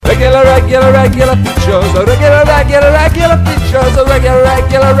regular features, regular features, regular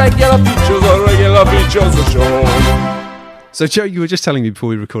features of the show. So, Joe, you were just telling me before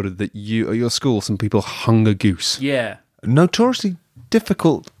we recorded that you, at your school, some people hung a goose. Yeah. Notoriously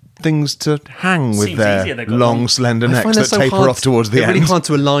difficult things to hang with Seems their easier, they've got long, long- slender I necks find that they're so taper hard- off towards the they're end. really hard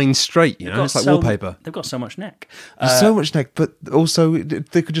to align straight, you know? It's like wallpaper. They've got so much neck. There's so much neck, but also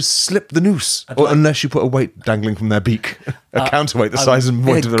they could just slip the noose, unless you put a weight dangling from their beak, a counterweight the size and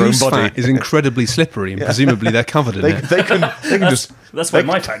weight of their own goose body. fat is incredibly slippery, and presumably they're covered in it. They can just That's where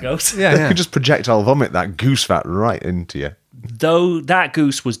my fat goes. Yeah, they yeah. can just projectile vomit that goose fat right into you. Though that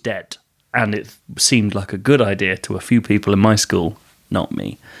goose was dead, and it seemed like a good idea to a few people in my school, not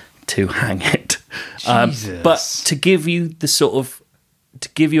me, to hang it. Jesus. But to give you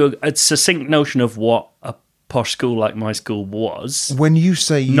a succinct notion of what a posh school like my school was, When you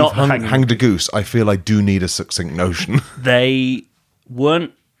say you've Not hanging hanged a goose, I feel I do need a succinct notion. they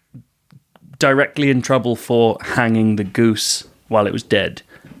weren't directly in trouble for hanging the goose while it was dead.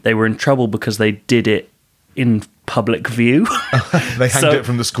 They were in trouble because they did it in public view. They hanged So it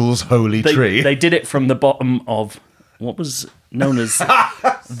from the school's holy tree. They did it from the bottom of what was known as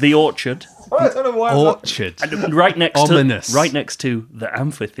the orchard, I don't know why. Orchard. and right next Ominous. to the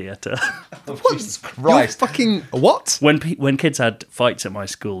amphitheatre. Jesus You're Christ. fucking... What? When kids had fights at my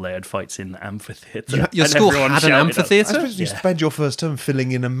school, they had fights in the amphitheatre. Your And school everyone had an shouted I amphitheatre? suppose you spend your first term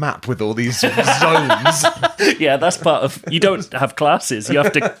filling in a map with all these zones. Yeah, that's part of. You don't have classes; you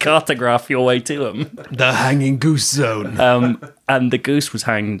have to cartograph your way to them. The hanging goose zone. And the goose was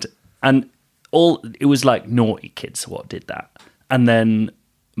hanged, and it was like naughty kids what did that, and then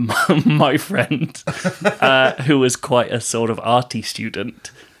my friend, who was quite a sort of arty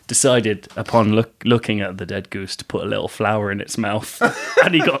student, decided upon looking at the dead goose to put a little flower in its mouth,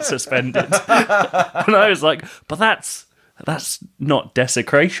 and he got suspended. And I was like, but that's not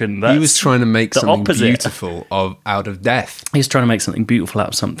desecration. That's He was trying to make the something opposite. beautiful out of death. He's trying to make something beautiful out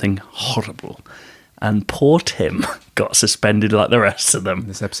of something horrible. And poor Tim got suspended like the rest of them.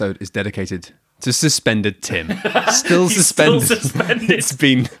 This episode is dedicated to suspended Tim. Still suspended. Still suspended. It's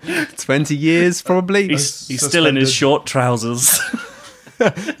been 20 years, probably. He's still in his short trousers.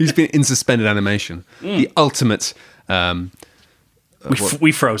 He's been in suspended animation. The ultimate...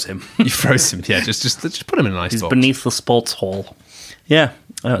 We froze him. you froze him. Yeah, just put him in an ice He's box. beneath the sports hall. Yeah,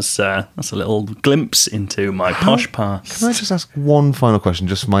 that's a little glimpse into my posh past. Can I just ask one final question,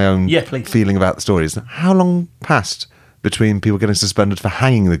 just for my own Yeah, please. feeling about the stories? How long passed between people getting suspended for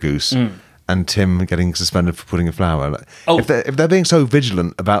hanging the goose and Tim getting suspended for putting a flower? Like, Oh. if they're being so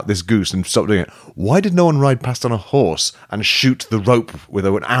vigilant about this goose and stop doing it, why did no one ride past on a horse and shoot the rope with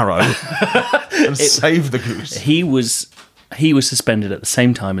an arrow and save the goose? He was suspended at the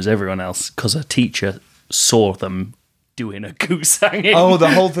same time as everyone else because a teacher saw them doing a goose hanging. Oh,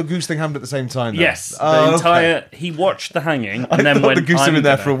 the goose thing happened at the same time, then? Yes, Oh, okay. he watched the hanging I and then thought went, the goose had I'm been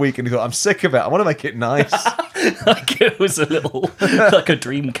there gonna- for a week and he thought, I'm sick of it, I want to make it nice. like it was a little, like a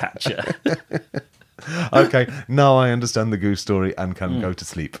dream catcher. Okay, now I understand the goose story and can go to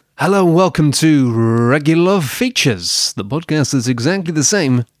sleep. Hello and welcome to Regular Features, the podcast that's exactly the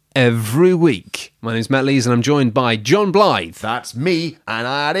same every week. My name's Matt Lees and I'm joined by John Blythe. That's me, and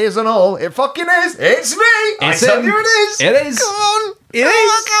that isn't all. It fucking is. It's me. I tell him. you it is. It is. Come on. It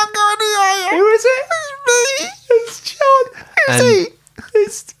is. I'm going to Who is it? It's me. It's John. And Who's he?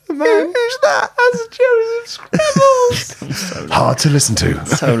 It's the man. Who's that? That's Joseph Scrabbles. Hard to listen to.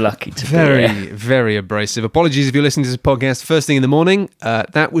 So lucky to be Very, here. very abrasive. Apologies if you're listening to this podcast first thing in the morning.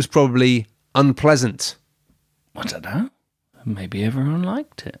 That was probably unpleasant. I don't know. Maybe everyone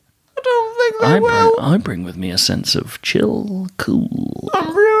liked it. I don't think they will. I bring with me a sense of chill, cool.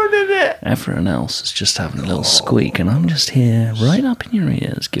 I'm ruining it. Everyone else is just having a little squeak, and I'm just here, right up in your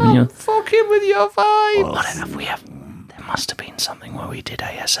ears, giving you. Fucking with your vibes. I don't know if we have. There must have been something where we did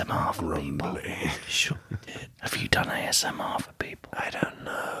ASMR for people. Sure we did. Have you done ASMR for people? I don't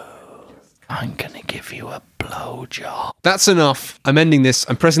know. I'm gonna give you a blowjob. That's enough. I'm ending this.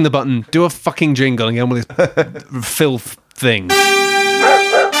 I'm pressing the button. Do a fucking jingle and get on with this filth thing.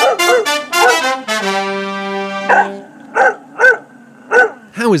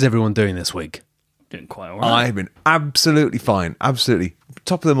 How is everyone doing this week? Doing quite alright. I've been absolutely fine. Absolutely.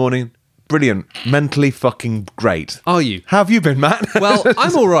 Top of the morning. Brilliant. Mentally fucking great. Are you? How have you been, Matt? Well,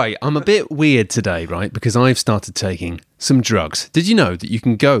 I'm all right. I'm a bit weird today, right? Because I've started taking some drugs. Did you know that you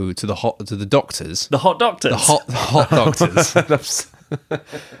can go to the doctors? The hot doctors. The hot doctors.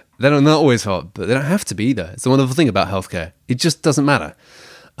 They're not always hot, but they don't have to be either. It's the wonderful thing about healthcare. It just doesn't matter.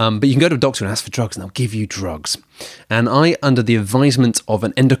 But you can go to a doctor and ask for drugs, and they'll give you drugs. And I, under the advisement of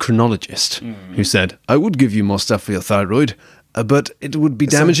an endocrinologist, who said, I would give you more stuff for your thyroid, but it would be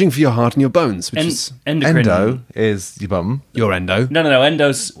damaging for your heart and your bones, which is Endocrine. Endo is your bum. your endo. No.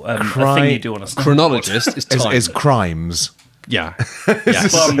 Endo's a thing you do on a Chronologist is time. Is crimes. Yeah.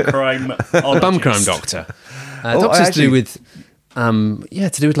 Yes. bum crime. Bum crime doctor. Doctors to do with,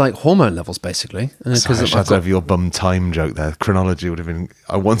 to do with like hormone levels, basically. Sorry, I shouted over your bum time joke there. Chronology would have been...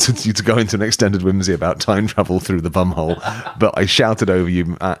 I wanted you to go into an extended whimsy about time travel through the bum hole, but I shouted over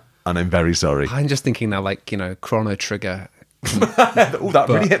you, and I'm very sorry. I'm just thinking now, like, Chrono Trigger. That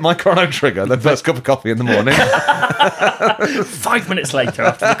really hit my chrono trigger. The first cup of coffee in the morning. 5 minutes later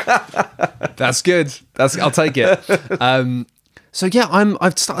after the That's good. I'll take it. So yeah,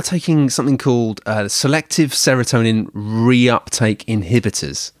 I've started taking something called selective serotonin reuptake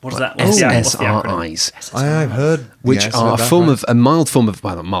inhibitors. What is that? What's the SSRIs. I've heard, Which yes, are heard that, right. a mild form of,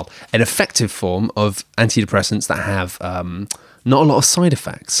 well, not mild, an effective form of antidepressants that have not a lot of side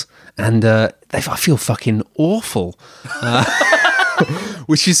effects. And I feel fucking awful,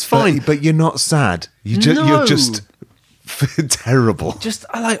 which is fine. But you're not sad. You're just terrible.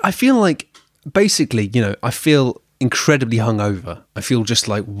 I feel like, basically, I feel incredibly hungover. I feel just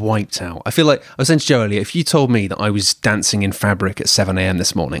like wiped out. I feel like, I was saying to Joe earlier, if you told me that I was dancing in fabric at 7 a.m.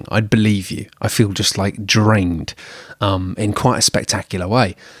 this morning, I'd believe you. I feel just like drained in quite a spectacular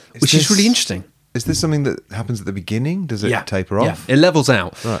way, which is really interesting. Is this something that happens at the beginning? Does it taper off? Yeah, it levels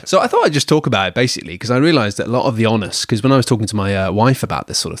out. Right. So I thought I'd just talk about it, basically, because I realised that a lot of the honest, because when I was talking to my wife about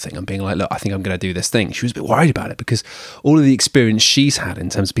this sort of thing, I'm being like, look, I think I'm going to do this thing. She was a bit worried about it because all of the experience she's had in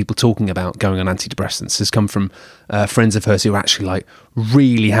terms of people talking about going on antidepressants has come from friends of hers who are actually like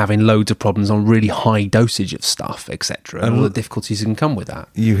really having loads of problems on really high dosage of stuff, etc. And all the difficulties that can come with that.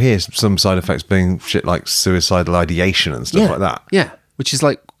 You hear some side effects being shit like suicidal ideation and stuff like that. Yeah, which is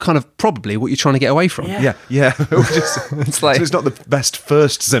like kind of probably what you're trying to get away from. Yeah. Yeah. It's like, so it's not the best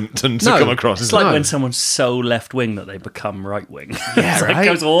first symptom to come across. It's like when someone's so left wing that they become right wing. Yeah, It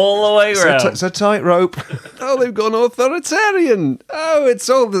goes all the way around. It's a tightrope. Oh, they've gone authoritarian. Oh, it's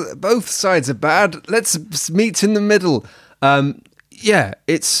all both sides are bad. Let's meet in the middle.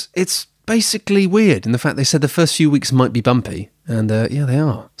 It's basically weird in the fact they said the first few weeks might be bumpy, and they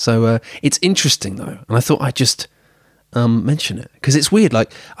are. So it's interesting though, and I thought I'd just mention it because it's weird.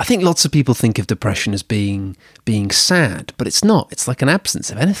 Like, I think lots of people think of depression as being sad, but it's not. It's like an absence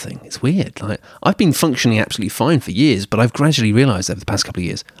of anything. It's weird. Like, I've been functioning absolutely fine for years, but I've gradually realised over the past couple of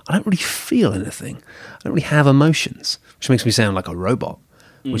years I don't really feel anything. I don't really have emotions, which makes me sound like a robot,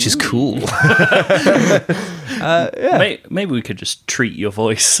 which is cool. Maybe we could just treat your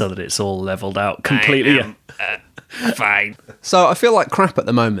voice so that it's all leveled out completely. Fine. So I feel like crap at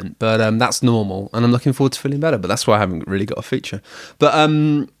the moment, but that's normal, and I'm looking forward to feeling better. But that's why I haven't really got a feature. But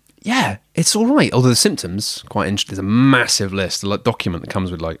it's all right. Although the symptoms quite interesting. There's a massive list, a document that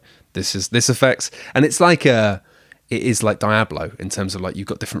comes with like this affects, and it's like it is like Diablo in terms of like you've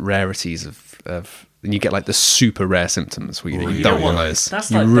got different rarities of and you get like the super rare symptoms where you don't want those.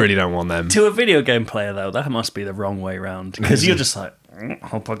 That's you like really don't want them. To a video game player though, that must be the wrong way round because you're just like,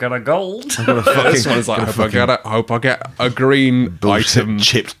 hope I get a gold. This one's like, hope I get a green item.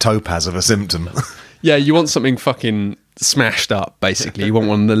 Chipped topaz of a symptom. Yeah, you want something fucking smashed up, basically. You want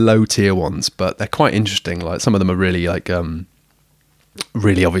one of the low tier ones, but they're quite interesting. Like, some of them are really like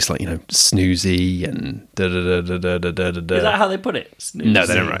really obvious, like, snoozy and da da da da da da da. Is that how they put it? Snoozy? No,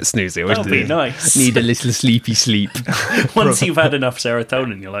 they don't write snoozy. That would be nice. Need a little sleepy sleep. Once you've had enough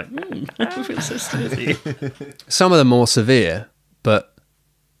serotonin, you're like, I feel so snoozy. Some of them more severe, but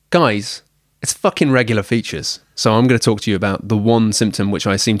guys, it's fucking regular features. So I'm going to talk to you about the one symptom which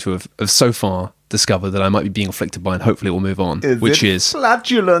I seem to have so far discovered that I might be being afflicted by, and hopefully it will move on, which is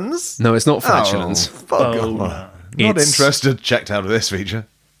flatulence. No, it's not flatulence. Not interested. Checked out of this feature.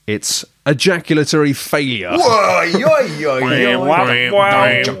 It's ejaculatory failure.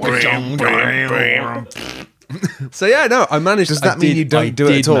 So yeah, no, I managed. Does that mean you don't do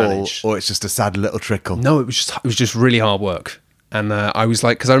it at all, or it's just a sad little trickle? No, it was just really hard work. And I was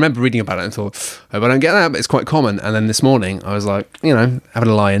like, because I remember reading about it and thought, hope I don't get that, but it's quite common. And then this morning, I was like, having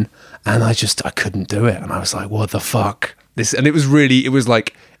a lie-in, and I couldn't do it. And I was like, what the fuck? And it was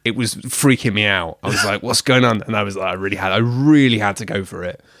freaking me out. I was like, what's going on? And I was like, I really had to go for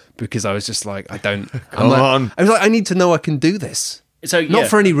it, because I was just like, I was like, I need to know I can do this. So not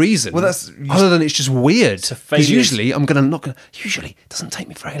for any reason. Well, other than it's just weird. Because usually usually it doesn't take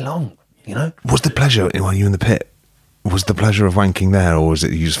me very long, Was the pleasure while you were in the pit? Was the pleasure of wanking there, or was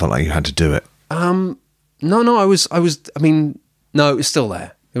it you just felt like you had to do it? No, it was still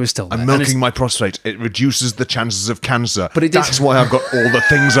there. It was still there. I'm milking my prostate. It reduces the chances of cancer. But that's why I've got all the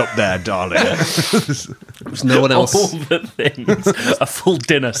things up there, darling. It was no one else. All the things. A full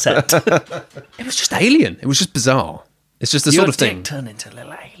dinner set. It was just alien. It was just bizarre. It's just the Your sort of dick thing. turned into a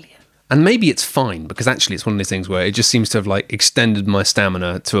little alien. And maybe it's fine because actually it's one of those things where it just seems to have like extended my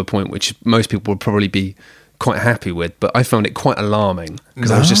stamina to a point which most people would probably be quite happy with. But I found it quite alarming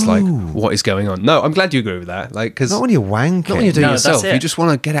because I was just like, what is going on? No, I'm glad you agree with that. Like, because Not when you're wanking. not when you're doing No, it yourself. that's it. You just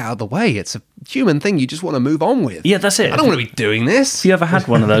want to get it out of the way. It's a human thing you just want to move on with. Yeah, that's it. I don't want to be doing this. Have you ever had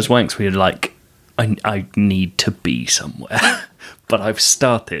one of those wanks where you're like, I need to be somewhere, but I've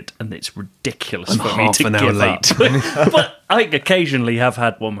started and it's ridiculous I'm for me half to an hour give late. up. But I occasionally have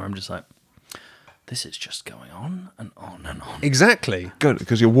had one where I'm just like, this is just going on and on and on. Exactly. Good,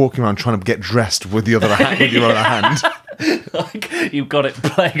 because you're walking around trying to get dressed with the other hand, with your other hand. Like you've got it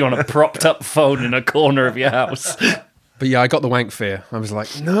playing on a propped up phone in a corner of your house. But yeah, I got the wank fear. I was like,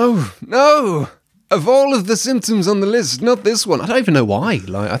 no. Of all of the symptoms on the list, not this one. I don't even know why.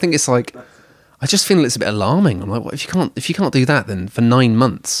 Like, I think it's like, I just feel it's a bit alarming. I'm like, what, if you can't do that, then for 9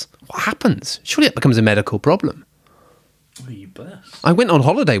 months, what happens? Surely it becomes a medical problem. Oh, you burst. I went on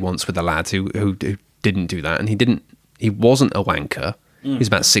holiday once with a lad who didn't do that, and he wasn't a wanker. He was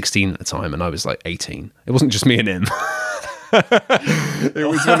about 16 at the time, and I was like 18. It wasn't just me and him. It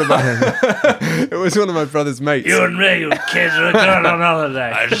was one of my brother's mates. You and me, you kids, are going on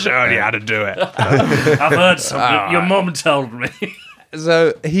holiday. I showed you how to do it. I've heard something. Your mum told me.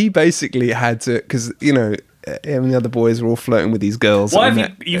 So he basically had to, because, you know, him and the other boys were all flirting with these girls. Why and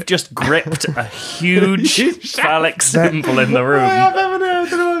have you've just gripped a huge phallic symbol in the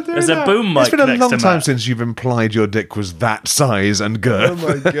room? There's a boom mic It's been a next long to time Matt. since you've implied your dick was that size and girth. Oh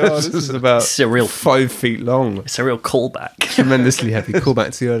my God, this is about It's a real 5 feet long. It's a real callback. Tremendously heavy. Call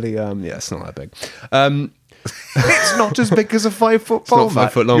back to the early, yeah, it's not that big. It's not as big as a 5 foot pole. not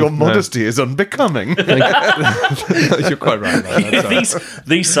 5 foot long, Your no. modesty is unbecoming. You're quite right. Though. That's all right.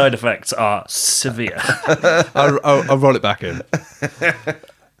 These side effects are severe. I'll roll it back in.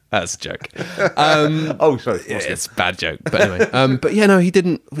 That's a joke. Oh, sorry. Yeah, it's a bad joke. But anyway. But yeah, no, he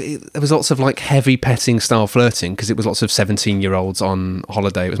didn't. There was lots of like heavy petting style flirting because it was lots of 17-year-olds on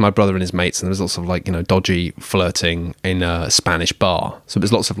holiday. It was my brother and his mates, and there was lots of like, you know, dodgy flirting in a Spanish bar. So it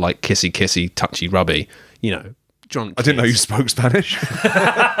was lots of like kissy, touchy, rubby, you know, drunk. I didn't know you kids. spoke Spanish.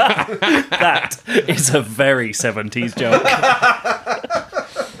 That is a very 70s joke.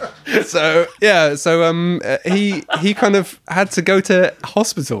 So yeah, he kind of had to go to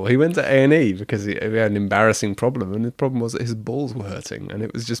hospital. He went to A&E because he had an embarrassing problem, and the problem was that his balls were hurting, and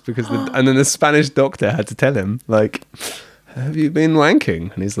it was just because. And then the Spanish doctor had to tell him, like, "Have you been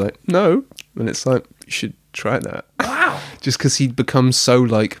wanking?" And he's like, "No," and it's like, "You should try that." Wow. Just because he'd become so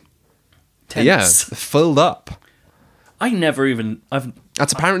like, Tense. filled up. I've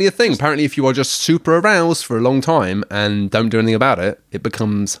That's apparently a thing. Apparently, if you are just super aroused for a long time and don't do anything about it, it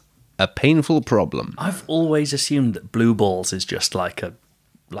becomes a painful problem. I've always assumed that blue balls is just like a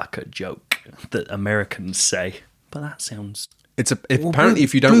joke that Americans say. But that sounds Apparently,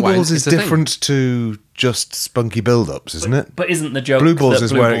 if you don't Blue wank, balls is it's a thing. different to to spunky build-ups, isn't it? But isn't the joke Blue balls that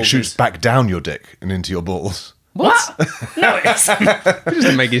is blue where it balls shoots is- back down your dick and into your balls. What? No, it isn't. You're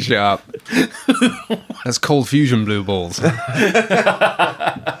just making shit up. That's cold fusion blue balls. I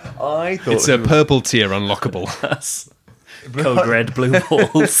thought It's a purple tier unlockable. Code red blue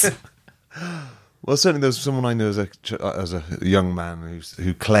balls. Well, certainly there's someone I know as a young man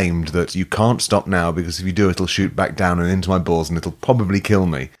who claimed that you can't stop now because if you do, it'll shoot back down and into my balls and it'll probably kill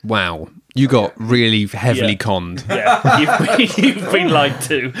me. Wow. You got really heavily Yeah. conned. Yeah, you've been lied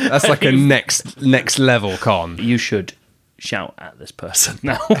to. That's like a next level con. You should shout at this person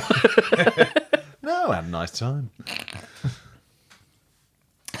now. No, I had a nice time.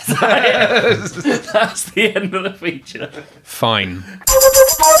 That's the end of the feature. Fine.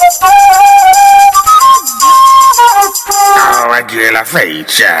 Regular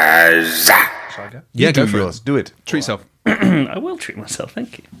features. Yeah, go do for yours. it. Do it. Treat yourself. I will treat myself,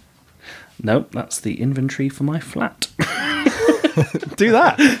 thank you. No, that's the inventory for my flat. Do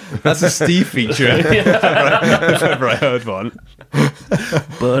that. That's a Steve feature. If ever I heard one.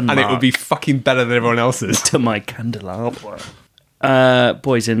 Burn And it would be fucking better than everyone else's. to my candelabra.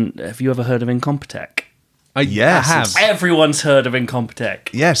 Boys, have you ever heard of Incompetech? Yes, I have. it's- Everyone's heard of Incompetech.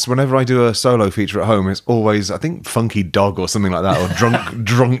 Yes, whenever I do a solo feature at home, it's always, I think, Funky Dog or something like that, or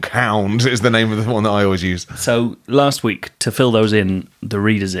Drunk Hound is the name of the one that I always use. So last week, to fill those in, the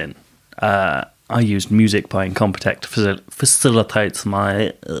readers in, I used music by Incompetech to facilitate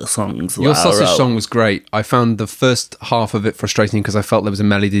my songs. Your sausage song was great. I found the first half of it frustrating because I felt there was a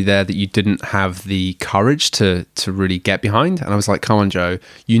melody there that you didn't have the courage to really get behind. And I was like, come on, Joe,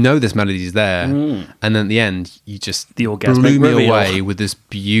 you know this melody is there. And then at the end, you just The orgasmic blew me reveal. away with this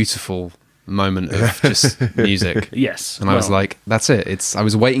beautiful moment of just music. Yes. And I was well, like, that's it. I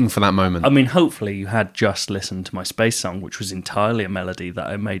was waiting for that moment. I mean, hopefully you had just listened to my space song, which was entirely a melody that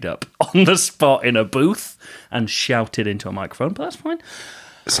I made up on the spot in a booth and shouted into a microphone, but that's fine.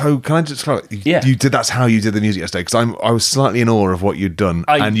 So can I just clarify? Yeah. You did. That's how you did the music yesterday. Because I was slightly in awe of what you'd done,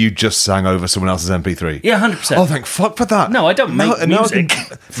 and you just sang over someone else's MP3. Yeah, 100%. Oh, thank fuck for that. No, I don't make music.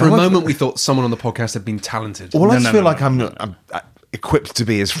 For a moment, we thought someone on the podcast had been talented. Well, I No, feel no, like I'm equipped to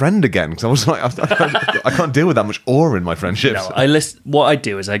be his friend again, because I was like, I can't deal with that much awe in my friendships. No, what I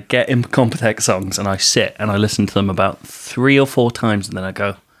do is I get Incompetech songs and I sit and I listen to them about 3 or 4 times, and then I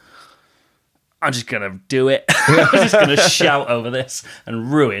go, I'm just going to do it. I'm just going to shout over this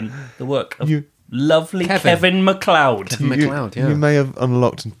and ruin the work of lovely Kevin MacLeod. Kevin MacLeod, yeah. You may have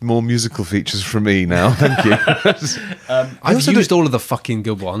unlocked more musical features from me now. Thank you. I've used all of the fucking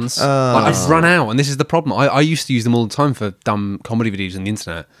good ones. I've run out, and this is the problem. I used to use them all the time for dumb comedy videos on the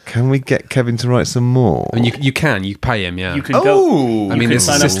internet. Can we get Kevin to write some more? And you pay him, yeah. You can go. I You mean, can it's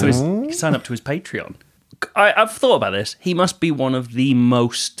sign up system. to you sign up to his Patreon. I've thought about this. He must be one of the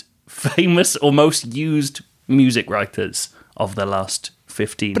most famous or most used music writers of the last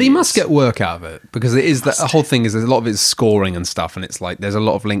 15 But he years. must get work out of it, because it is the whole thing is there's a lot of it is scoring and stuff, and it's like there's a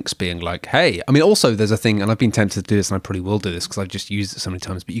lot of links being like, hey, I mean, also there's a thing, and I've been tempted to do this, and I probably will do this because I've just used it so many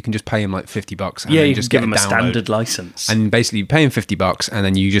times. But you can just pay him like $50, and Yeah, then you just can get give him a download. standard license. And basically, you pay him $50, and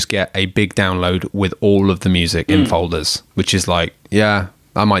then you just get a big download with all of the music in folders, which is like, yeah,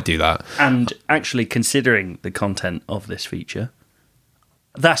 I might do that. And actually, considering the content of this feature,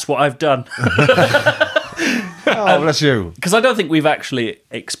 that's what I've done. Oh, bless you. Because I don't think we've actually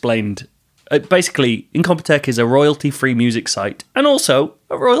explained. Basically, Incompetech is a royalty-free music site and also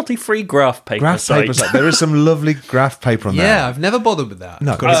a royalty-free graph paper Graph site. paper site. There is some lovely graph paper on there. Yeah, I've never bothered with that.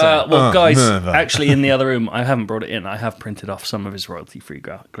 No. Guys, never. actually, in the other room, I haven't brought it in. I have printed off some of his royalty-free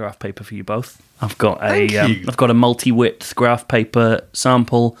graph paper for you both. I've got I've got a multi-width graph paper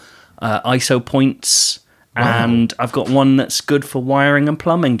sample, ISO points, and I've got one that's good for wiring and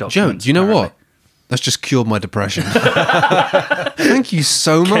plumbing Joe, documents. do you know apparently. what? That's just cured my depression. Thank you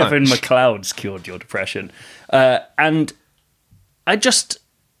so much. Kevin MacLeod's cured your depression. And I just,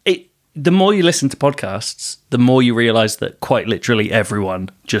 the more you listen to podcasts, the more you realise that quite literally everyone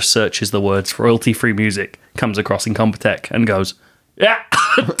just searches the words royalty-free music, comes across Incompetech and goes, yeah,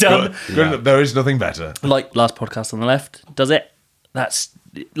 done. Good. There is nothing better. Like Last Podcast on the Left does it. That's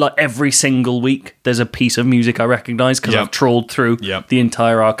like every single week there's a piece of music I recognise because Yep. I've trawled through Yep. the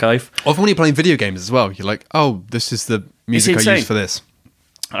entire archive. Often when you're playing video games as well, you're like, oh, this is the music I insane. use for this.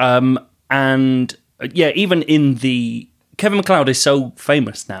 And yeah, even in the Kevin MacLeod is so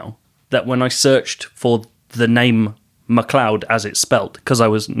famous now that when I searched for the name MacLeod as it's spelt, because I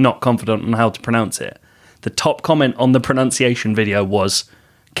was not confident on how to pronounce it, the top comment on the pronunciation video was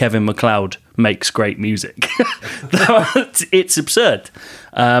Kevin MacLeod makes great music. It's absurd.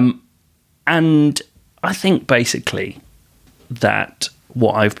 And I think basically that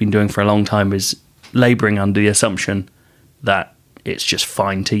what I've been doing for a long time is labouring under the assumption that it's just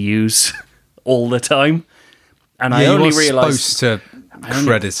fine to use all the time. And I you only are realised supposed to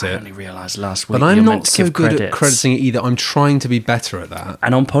credit I it. only realised last week But I'm you're not meant to so give good at credits. crediting it either. I'm trying to be better at that.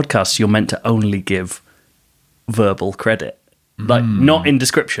 And on podcasts, you're meant to only give verbal credit. Like, not in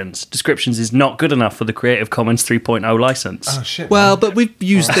descriptions. Descriptions is not good enough for the Creative Commons 3.0 license. Oh, shit. Well, but we've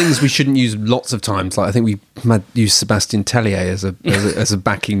used things we shouldn't use lots of times. Like I think we had used Sebastian Tellier as a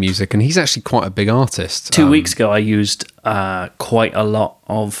backing music, and he's actually quite a big artist. 2 weeks ago, I used quite a lot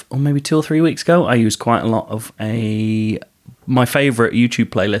of, or maybe 2 or 3 weeks ago, I used quite a lot of my favourite YouTube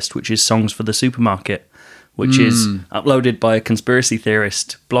playlist, which is Songs for the Supermarket, which is uploaded by a conspiracy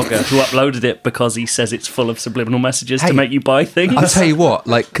theorist blogger who uploaded it because he says it's full of subliminal messages to Hey, make you buy things. I'll tell you what,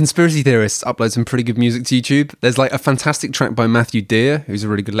 like conspiracy theorists upload some pretty good music to YouTube. There's like a fantastic track by Matthew Deere, who's a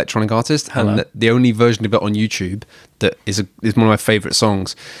really good electronic artist, and the only version of it on YouTube that is one of my favourite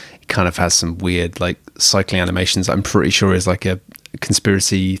songs. It kind of has some weird like cycling animations. I'm pretty sure is like a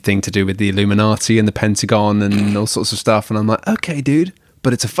conspiracy thing to do with the Illuminati and the Pentagon and all sorts of stuff. And I'm like, okay, dude,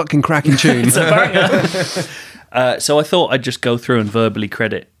 but it's a fucking cracking tune. It's a banger. So I thought I'd just go through and verbally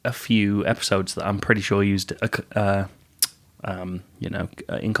credit a few episodes that I'm pretty sure used,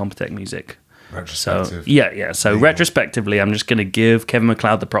 Incompetech music. So Retrospective. yeah. So retrospectively, I'm just going to give Kevin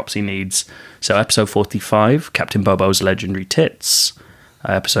MacLeod the props he needs. So episode 45, Captain Bobo's Legendary Tits.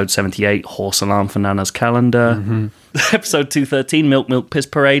 Episode 78, Horse Alarm for Nana's Calendar. Episode 213, Milk Milk Piss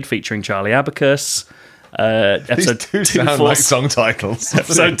Parade featuring Charlie Abacus. Episode These do sound like song titles.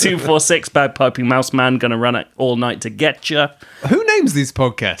 Episode 246, Bagpiping Mouse Man, gonna run it all night to get ya. Who names these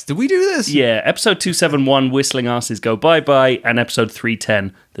podcasts? Did we do this? Yeah, episode 271, Whistling Asses Go Bye-Bye, and episode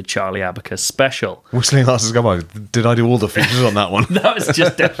 310, the Charlie Abacus special. Whistling Asses Go By. Did I do all the features on that one? That was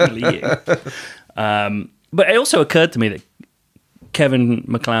just definitely you. But it also occurred to me that Kevin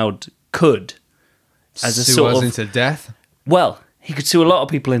MacLeod could, as a Sue sort us of... into death. Well, he could sue a lot of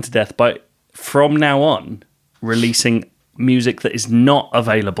people into death by, from now on, releasing music that is not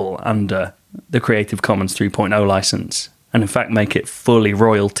available under the Creative Commons 3.0 license, and in fact make it fully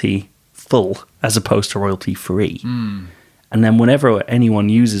royalty full as opposed to royalty free. And then whenever anyone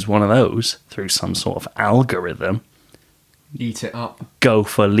uses one of those through some sort of algorithm, Eat it up. go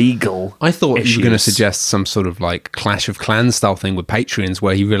for legal I thought you were going to issues. suggest some sort of like Clash of Clans style thing with Patreons,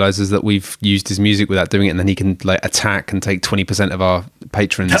 where he realizes that we've used his music without doing it, and then he can like attack and take 20% of our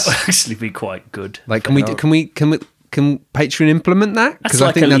patrons. That would actually be quite good. Like, can Patreon implement that? Because That's like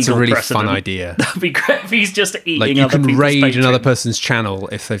I think a that's a legal really precedent. fun idea. That'd be great if he's just eating Like, you other can people's raid another Patreon. person's channel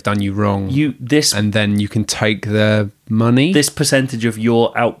if they've done you wrong, This and then you can take their money. this percentage of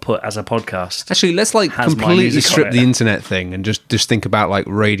your output as a podcast. Actually, let's like has my completely music on strip it. the internet thing and just think about like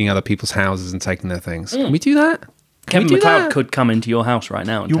raiding other people's houses and taking their things. Can we do that? Can Kevin we do MacLeod that? could come into your house right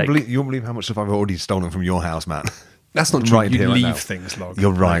now and You take... won't believe how much stuff I've already stolen from your house, man. That's not true. Right You here, right leave now. things, Log.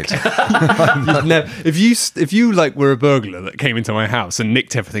 You're right. If you like were a burglar that came into my house and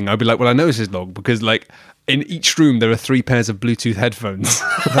nicked everything, I'd be like, well, I know this is Log because like in each room there are 3 pairs of Bluetooth headphones.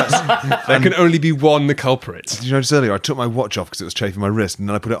 There can only be one the culprit. Did you notice earlier I took my watch off because it was chafing my wrist, and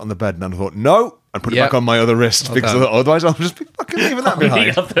then I put it on the bed, and then I thought, no, and put it Yep. back on my other wrist because I done. thought, otherwise I'll just be fucking leaving that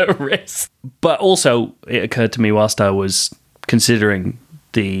behind. the other wrist. But also, it occurred to me whilst I was considering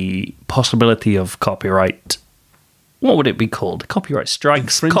the possibility of copyright. What would it be called? Copyright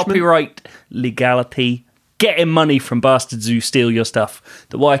strikes, Infringement? copyright legality, getting money from bastards who steal your stuff.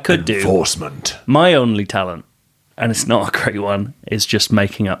 That what I could do, Enforcement. my only talent, and it's not a great one, is just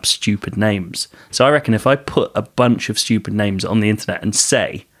making up stupid names. So I reckon if I put a bunch of stupid names on the internet and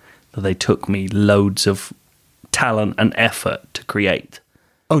say that they took me loads of talent and effort to create.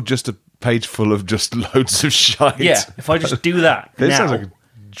 Oh, just a page full of just loads of shite. Yeah, if I just do that This now, sounds like a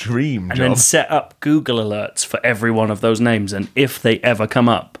dream and job. then set up Google alerts for every one of those names, and if they ever come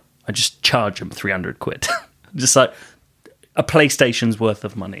up, I just charge them 300 quid. Just like a PlayStation's worth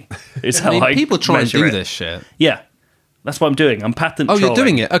of money is how I people try and measure do it. this shit. Yeah, that's what I'm doing. I'm patent Oh, you're trolling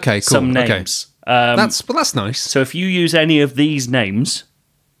doing it? Okay, cool. Some Okay. names. That's nice. So if you use any of these names,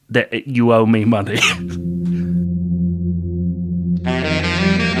 that you owe me money.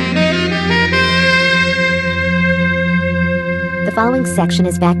 The following section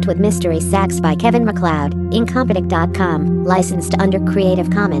is backed with mystery sax by Kevin MacLeod, Incompetech.com, licensed under Creative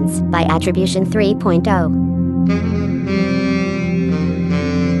Commons by Attribution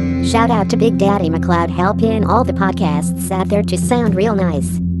 3.0. Shout out to Big Daddy MacLeod helping all the podcasts out there to sound real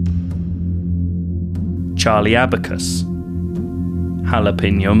nice. Charlie Abacus,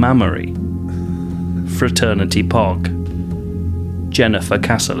 Jalapeno Mammary, Fraternity Pog, Jennifer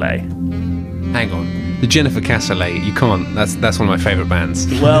Cassoulet. Hang on. The Jennifer Cassoulet, you can't. That's one of my favourite bands.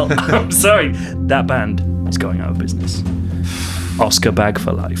 Well, I'm sorry, that band is going out of business. Oscar Bag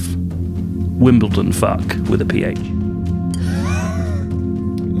for Life, Wimbledon Fuck with a PH,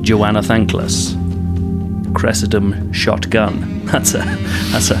 Joanna Thankless, Cressidum Shotgun. That's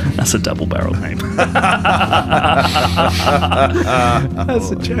a double barrel name. That's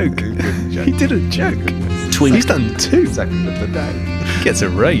a joke. He did a joke. Twink. He's done 2 seconds of the day. Gets a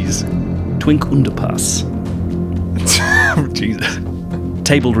raise. Twink Underpass, Oh, Jesus.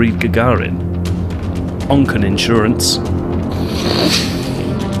 Table Read Gagarin, Onken Insurance,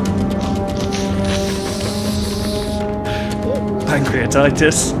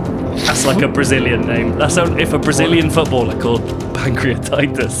 Pancreatitis. That's like a Brazilian name. That's if a Brazilian footballer called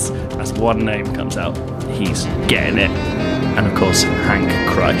Pancreatitis, that's one name comes out. He's getting it. And of course, Hank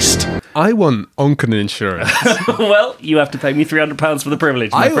Christ. I want Onken insurance. Well, you have to pay me £300 for the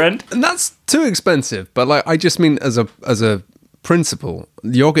privilege, my friend. And that's too expensive. But like, I just mean as a principle,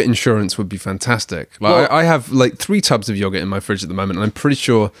 yogurt insurance would be fantastic. Like, Well- I have like 3 tubs of yogurt in my fridge at the moment, and I'm pretty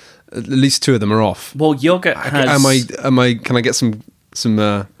sure at least 2 of them are off. Well, yogurt has... Am I? Can I get some?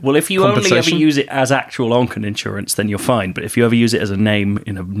 Well, if you only ever compensation? use it as actual Onken insurance, then you're fine. But if you ever use it as a name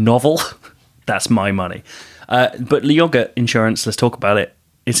in a novel, that's my money. But yogurt insurance, let's talk about it.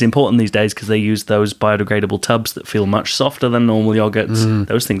 It's important these days because they use those biodegradable tubs that feel much softer than normal yogurts.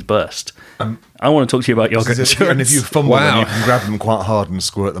 Those things burst. I want to talk to you about yogurt insurance. And if you fumble them, you can grab them quite hard and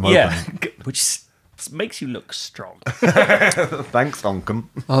squirt them open. yeah, which is makes you look strong. Thanks, Onkum.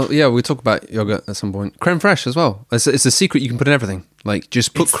 Oh yeah, we'll talk about yogurt at some point. Creme fraiche as well. It's a secret you can put in everything. Like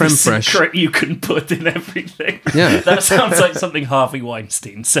just put creme fraiche. Secret you can put in everything. Yeah. That sounds like something Harvey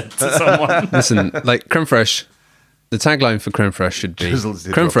Weinstein said to someone. Listen, like creme fraiche. The tagline for creme fraiche should be Drizzles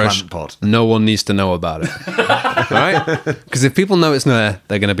into creme a plant fraiche. pot. No one needs to know about it, right? Because if people know it's there,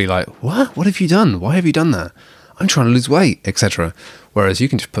 they're going to be like, "What? What have you done? Why have you done that? I'm trying to lose weight, etc." Whereas you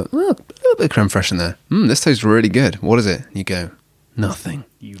can just put a little bit of creme fraiche in there. This tastes really good. What is it? And you go, nothing.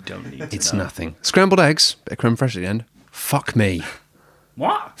 You don't need to It's know. nothing. Scrambled eggs, bit of creme fraiche at the end. Fuck me.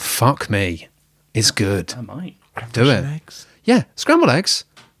 What? Fuck me. It's good. I might. Do it. Yeah, scrambled eggs.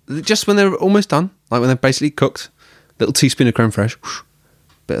 Just when they're almost done, like when they're basically cooked. Little teaspoon of creme fraiche, whoosh,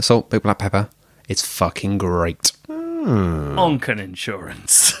 bit of salt, bit of black pepper. It's fucking great. Onken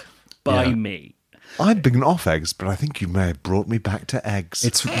Insurance. By Yeah. me. I've been off eggs, but I think you may have brought me back to eggs.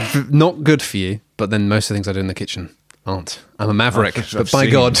 It's not good for you, but then most of the things I do in the kitchen aren't. I'm a maverick, I've but by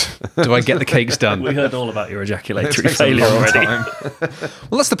seen. God, do I get the cakes done? We heard all about your ejaculatory takes a failure long already. time.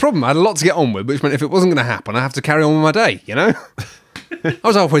 Well, that's the problem. I had a lot to get on with, which meant if it wasn't going to happen, I have to carry on with my day, you know? I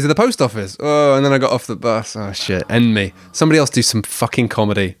was halfway to the post office. Oh, and then I got off the bus. Oh, shit. End me. Somebody else do some fucking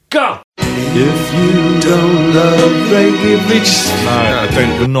comedy. Go!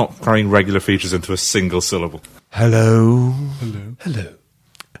 We're not throwing regular features into a single syllable. Hello. Hello.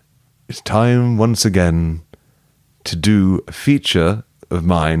 It's time once again to do a feature of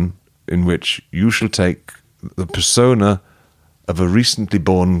mine in which you shall take the persona of a recently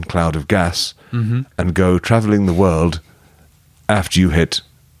born cloud of gas and go travelling the world after you hit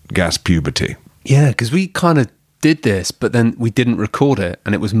gas puberty. Yeah, because we kind of did this, but then we didn't record it,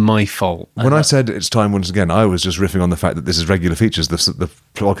 and it was my fault. When I said it's time once again, I was just riffing on the fact that this is regular features, the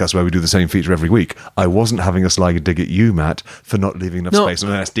podcast where we do the same feature every week. I wasn't having a sly dig at you, Matt, for not leaving enough No. space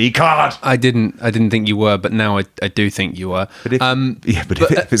on an SD card. I didn't think you were, but now I do think you were. But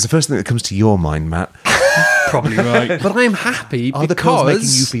if it's the first thing that comes to your mind, Matt, Probably right. But I'm happy are the pills making you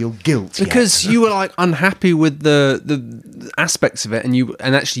because feel guilt? yet? because you were like unhappy with the aspects of it,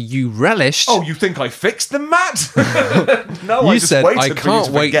 and actually you relished. Oh, you think I fixed them, Matt? No, I you just said waited I for you can't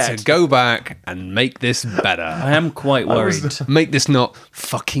to wait forget." to go back and make this I better. am quite worried. Make this not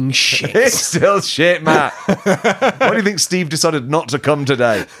fucking shit. It's still shit, Matt. Why do you think Steve decided not to come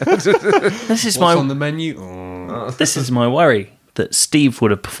today? This is What's my on the menu? Oh. this is my worry that Steve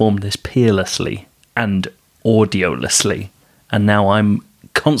would have performed this peerlessly and audiolessly, and now I'm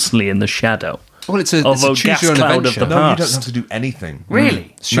constantly in the shadow. Well, it's a Of a choose gas your own cloud of adventure. the No, you don't past. have to do anything.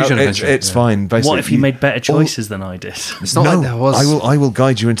 Really? Choose your own adventure. It's Yeah. fine. Basically, What if you made better choices than I did? It's not like there was. I will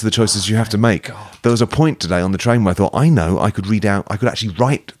guide you into the choices you have to make. There was a point today on the train where I thought, I could actually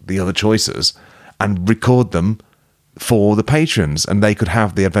write the other choices and record them for the patrons, and they could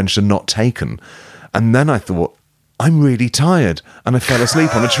have the adventure not taken. And then I thought, I'm really tired, and I fell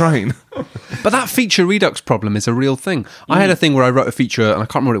asleep on a train. But that feature redux problem is a real thing. I had a thing where I wrote a feature, and I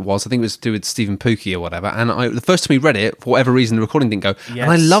can't remember what it was. I think it was to do with Stephen Pookie or whatever. And the first time we read it, for whatever reason, the recording didn't go. Yes.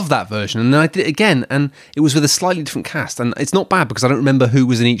 And I love that version. And then I did it again, and it was with a slightly different cast. And it's not bad because I don't remember who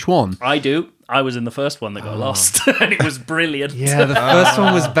was in each one. I do. I was in the first one that got lost, and it was brilliant. Yeah, the first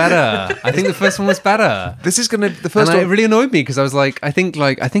one was better. I think the first one was better. This is going to the And first it one. really annoyed me because I was like, I think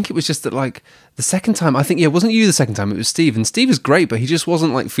it was just that like the second time, I think, yeah, it wasn't you the second time, it was Steve. And Steve was great, but he just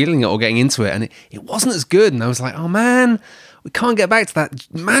wasn't like feeling it or getting into it. And it wasn't as good. And I was like, oh man, we can't get back to that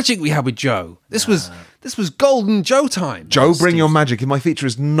magic we had with Joe. This was golden Joe time. Joe, bring your magic. If my feature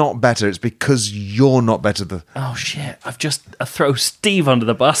is not better, it's because you're not better. Oh shit! I've just throw Steve under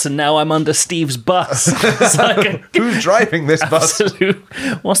the bus, and now I'm under Steve's bus. It's like Who's driving this bus? absolute.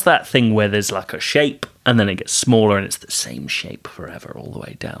 What's that thing where there's like a shape, and then it gets smaller, and it's the same shape forever all the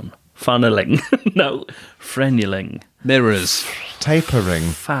way down? Funneling, no, frenuling, Mirrors. Tapering.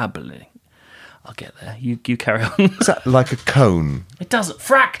 fabbling. I'll get there. You carry on. Is that like a cone? It doesn't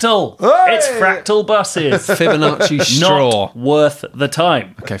fractal. Hey! It's fractal buses. Fibonacci straw. Not worth the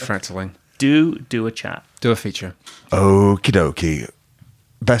time. Okay, fractaling. Do a chat. Do a feature. Okie dokie.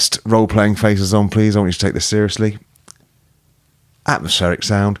 Best role playing faces on, please. I want you to take this seriously. Atmospheric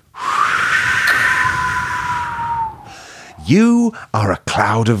sound. You are a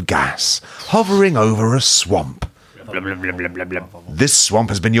cloud of gas hovering over a swamp. This swamp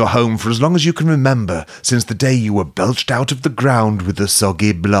has been your home for as long as you can remember, since the day you were belched out of the ground with the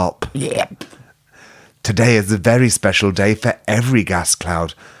soggy blop. Yep. Today is a very special day for every gas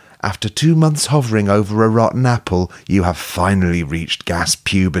cloud. After 2 months hovering over a rotten apple, you have finally reached gas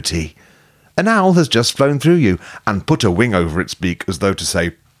puberty. An owl has just flown through you and put a wing over its beak as though to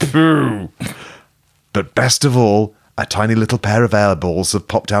say, pooh. But best of all, a tiny little pair of air balls have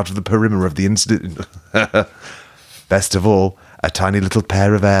popped out of the perimeter of the incident. Best of all, a tiny little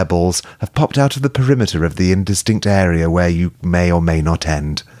pair of air balls have popped out of the perimeter of the indistinct area where you may or may not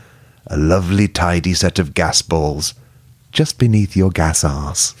end. A lovely, tidy set of gas balls, just beneath your gas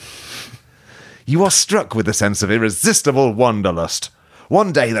arse. You are struck with a sense of irresistible wanderlust.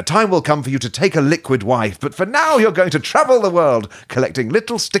 One day the time will come for you to take a liquid wife, but for now you're going to travel the world, collecting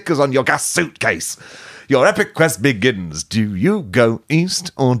little stickers on your gas suitcase. Your epic quest begins. Do you go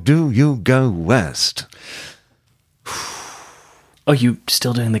east or do you go west? Are you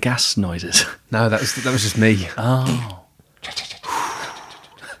still doing the gas noises? No, that was just me. Oh.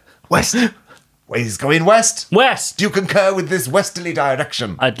 West. He's going west. West! Do you concur with this westerly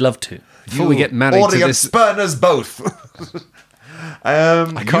direction? I'd love to. Before we get married to Orient this, spurners both. I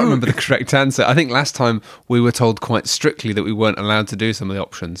can't remember the correct answer. I think last time we were told quite strictly that we weren't allowed to do some of the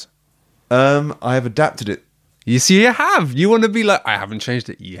options. I have adapted it. You see, you have. You want to be like, I haven't changed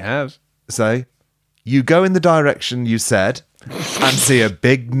it. You have. Say, you go in the direction you said and see a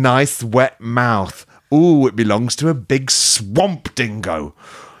big, nice, wet mouth. Ooh, it belongs to a big swamp dingo.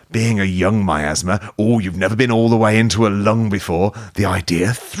 Being a young miasma, you've never been all the way into a lung before, the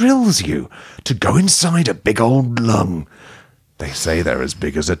idea thrills you to go inside a big old lung. They say they're as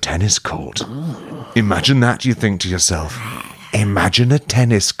big as a tennis court. Imagine that, you think to yourself. Imagine a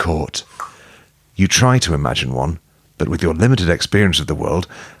tennis court. You try to imagine one, but with your limited experience of the world,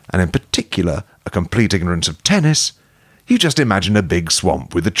 and in particular a complete ignorance of tennis, you just imagine a big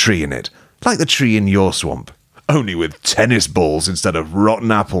swamp with a tree in it, like the tree in your swamp. Only with tennis balls instead of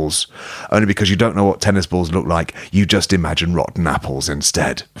rotten apples. Only because you don't know what tennis balls look like, you just imagine rotten apples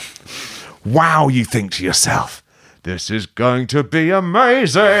instead. Wow, you think to yourself, this is going to be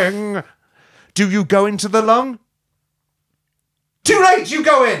amazing. Do you go into the lung? Too late, you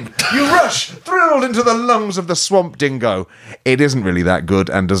go in! You rush, thrilled into the lungs of the swamp dingo. It isn't really that good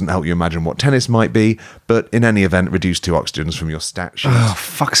and doesn't help you imagine what tennis might be, but in any event, reduce 2 oxygens from your stat sheet. Oh,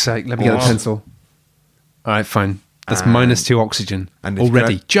 fuck's sake. Let me get a pencil. All right, fine. That's minus 2 oxygen and if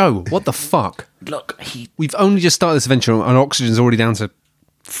already. you Joe, what the fuck? Look, We've only just started this adventure and oxygen's already down to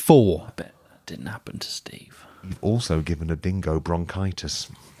 4. I bet that didn't happen to Steve. You've also given a dingo bronchitis.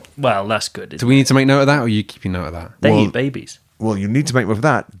 Well, that's good. Do we need to make note of that, or are you keeping note of that? They Well- eat babies. Well, you need to make note of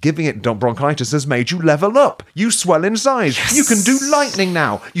that. Giving it bronchitis has made you level up. You swell in size. Yes. You can do lightning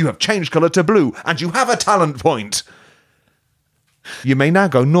now. You have changed colour to blue, and you have a talent point. You may now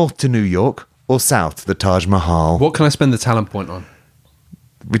go north to New York or south to the Taj Mahal. What can I spend the talent point on?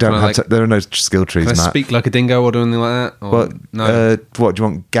 We don't Can I, have. There are no skill trees, Can I Matt. speak like a dingo or do anything like that? Or What? no. What do you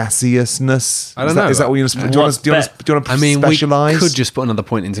want? Gaseousness? I don't know. Is that what you want to? Do you want to I mean, specialise? we could just put another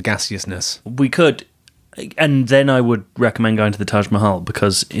point into gaseousness. We could. And then I would recommend going to the Taj Mahal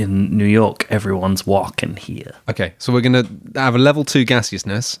because in New York, everyone's walking here. Okay, so we're going to have a level 2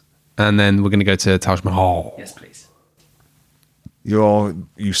 gaseousness, and then we're going to go to Taj Mahal. Yes, please.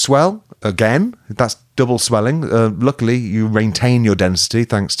 You swell again. That's double swelling. Luckily, you maintain your density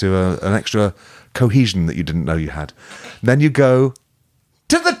thanks to an extra cohesion that you didn't know you had. Then you go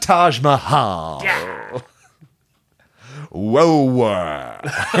to the Taj Mahal. Yeah. Whoa.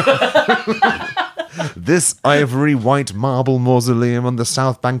 This ivory white marble mausoleum on the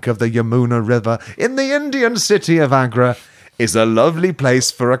south bank of the Yamuna River in the Indian city of Agra is a lovely place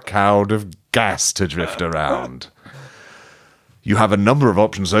for a cloud of gas to drift around. You have a number of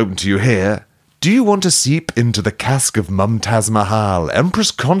options open to you here. Do you want to seep into the cask of Mumtaz Mahal,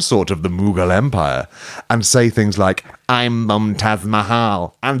 Empress Consort of the Mughal Empire, and say things like, I'm Mumtaz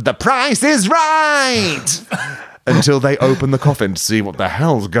Mahal, and the price is right! Until they open the coffin to see what the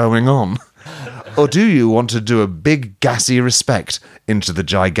hell's going on? Or do you want to do a big gassy respect into the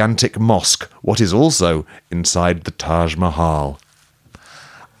gigantic mosque, what is also inside the Taj Mahal?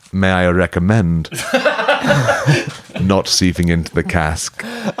 May I recommend not seeping into the cask?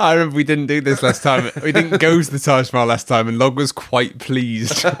 I remember we didn't do this last time. We didn't go to the Taj Mahal last time, and Log was quite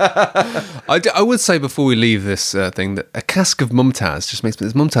pleased. I would say before we leave this thing that a cask of Mumtaz just makes me...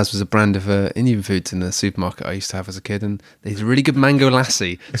 Mumtaz was a brand of Indian foods in the supermarket I used to have as a kid, and there's a really good mango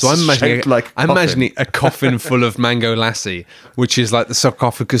lassi. So I'm imagining a coffin full of mango lassi, which is like the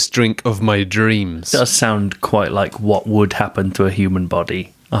sarcophagus drink of my dreams. It does sound quite like what would happen to a human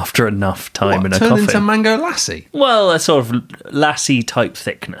body after enough time in a turn coffin. into mango lassi? Well, a sort of lassi type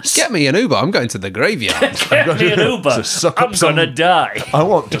thickness. Get me an Uber. I'm going to the graveyard. Get me an Uber. To suck up I'm gonna die. I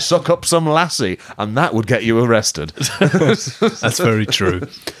want to suck up some lassie, and that would get you arrested. That's very true.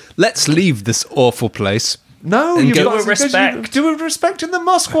 Let's leave this awful place. No, And you've go- got Do a respect. Do a respect in the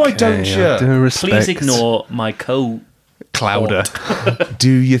mosque, why don't you? Do respect. Please ignore my Clouder. Do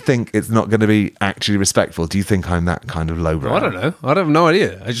you think it's not going to be actually respectful? Do you think I'm that kind of lowbrow? I don't know. I have no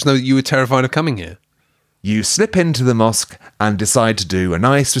idea. I just know that you were terrified of coming here. You slip into the mosque and decide to do a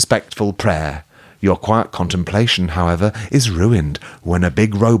nice, respectful prayer. Your quiet contemplation, however, is ruined when a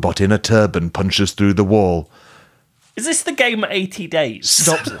big robot in a turban punches through the wall. Is this the game 80 Days?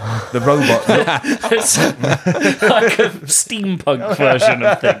 Stops the robot. It's like a steampunk version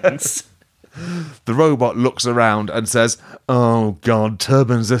of things. The robot looks around and says, "Oh God,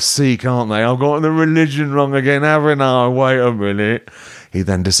 turbans are Sikh, aren't they? I've got the religion wrong again, haven't I? Wait a minute." He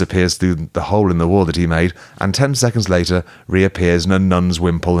then disappears through the hole in the wall that he made, and 10 seconds later reappears in a nun's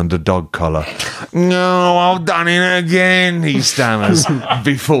wimple and a dog collar. "No, I've done it again," he stammers,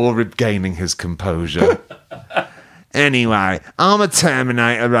 before regaining his composure. "Anyway, I'm a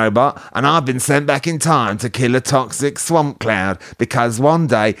Terminator robot, and I've been sent back in time to kill a toxic swamp cloud, because one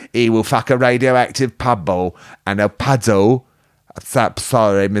day he will fuck a radioactive pub ball, and a puddle...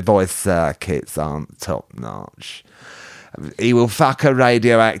 Sorry, my voice circuits aren't top-notch. He will fuck a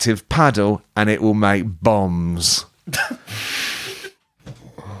radioactive puddle, and it will make bombs."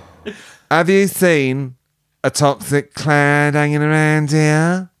 Have you seen a toxic cloud hanging around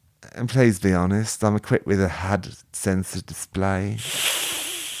here? And please be honest, I'm equipped with a HUD sensor display.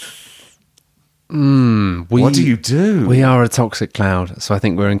 What do you do? We are a toxic cloud, so I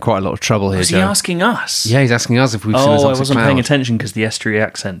think we're in quite a lot of trouble here, Was he Joe. asking us? Yeah, he's asking us if we've seen a Oh, toxic I wasn't cloud. paying attention because the estuary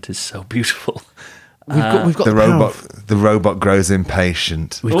accent is so beautiful. We've got the power robot. of- The robot grows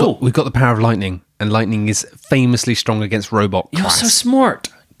impatient. We've got the power of lightning, and lightning is famously strong against robot. You're so class. smart.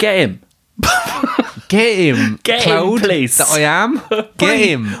 Get him. Get him, Get him, Cloud, please. that I am. Get Please.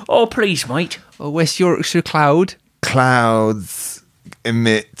 him. Oh, please, mate. Oh, West Yorkshire Cloud. Clouds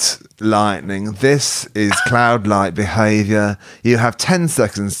emit lightning. This is cloud-like behaviour. You have 10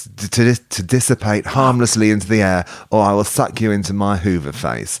 seconds to dissipate harmlessly into the air, or I will suck you into my Hoover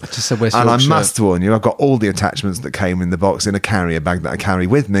face. Just said West And I Yorkshire. must warn you, I've got all the attachments that came in the box in a carrier bag that I carry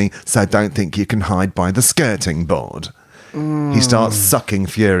with me, so don't think you can hide by the skirting board. He starts sucking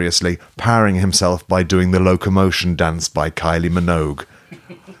furiously, powering himself by doing the locomotion dance by Kylie Minogue.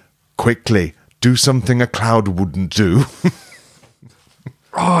 Quickly, do something a cloud wouldn't do.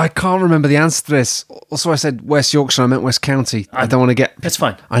 Oh, I can't remember the answer to this. Also, I said West Yorkshire, I meant West County. I don't want to get... It's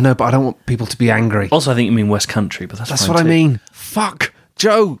fine. I know, but I don't want people to be angry. Also, I think you mean West Country, but that's That's fine what I too. mean. Fuck.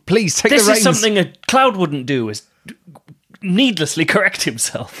 Joe, please take This the reins. is something a cloud wouldn't do, is needlessly correct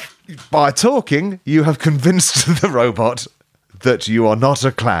himself. By talking, you have convinced the robot that you are not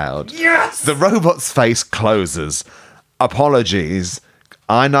a cloud. Yes! The robot's face closes. Apologies.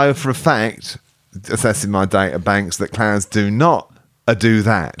 I know for a fact, assessing my data banks, that clouds do not do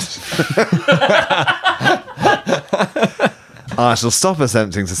that. I shall stop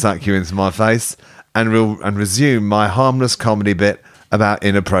attempting to suck you into my face and resume my harmless comedy bit about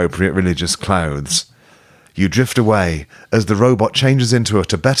inappropriate religious clothes. You drift away as the robot changes into a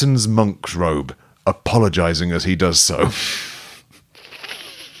Tibetan's monk's robe, apologising as he does so.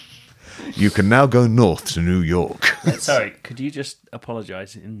 You can now go north to New York. Sorry, could you just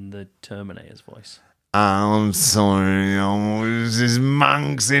apologise in the Terminator's voice? I'm sorry, there's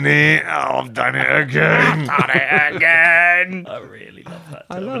monks in it. Oh, I've done it again. I really love that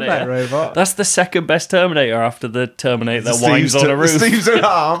Terminator. I love that robot. That's the second best Terminator after the Terminator that whines on a roof. Steve's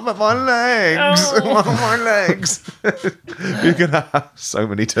arm, my legs, Oh. my legs. You can have so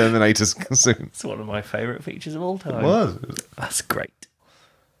many Terminators soon. It's one of my favourite features of all time. What? That's great.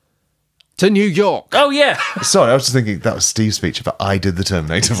 To New York. Oh, yeah. Sorry, I was just thinking that was Steve's speech, but I did the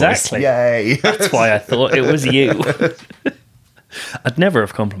Terminator Exactly. voice. Yay. That's why I thought it was you. I'd never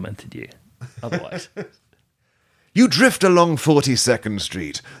have complimented you otherwise. You drift along 42nd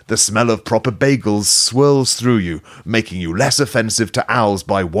Street. The smell of proper bagels swirls through you, making you less offensive to owls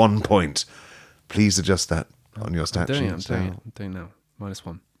by 1 point. Please adjust that on your stat sheet. I'm doing now.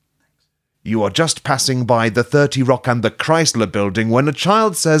 -1. You are just passing by the 30 Rock and the Chrysler building when a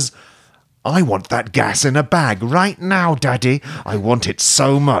child says, "I want that gas in a bag right now, Daddy. I want it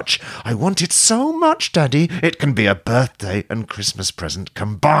so much. I want it so much, Daddy. It can be a birthday and Christmas present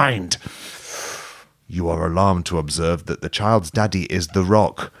combined." You are alarmed to observe that the child's daddy is The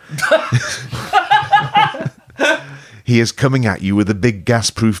Rock. He is coming at you with a big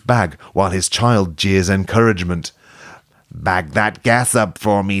gas-proof bag while his child jeers encouragement. "Bag that gas up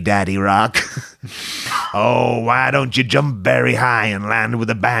for me, Daddy Rock." "Oh, why don't you jump very high and land with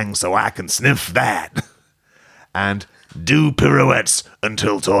a bang so I can sniff that?" And Do pirouettes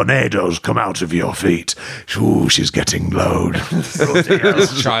until tornadoes come out of your feet. Ooh, she's getting blowed.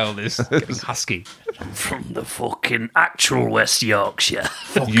 This child is getting husky. From the fucking actual West Yorkshire.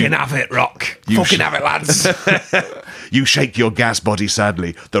 Fucking have it, Rock. Fucking have it, lads. You shake your gas body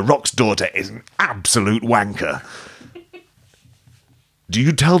sadly. The Rock's daughter is an absolute wanker. Do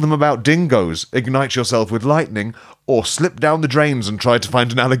you tell them about dingoes, ignite yourself with lightning, or slip down the drains and try to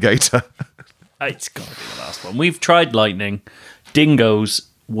find an alligator? It's got to be the last one. We've tried lightning. Dingoes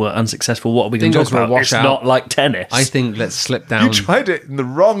were unsuccessful. What are we going to Dingoes talk were a about? It's washout. not like tennis. I think let's slip down. You tried it in the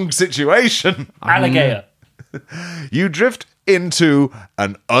wrong situation. Alligator. You drift into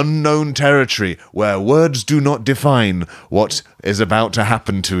an unknown territory where words do not define what is about to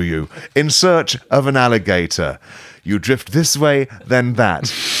happen to you, in search of an alligator. You drift this way, then that,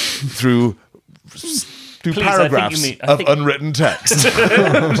 through paragraphs of unwritten text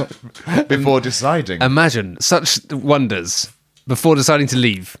before deciding. Imagine such wonders before deciding to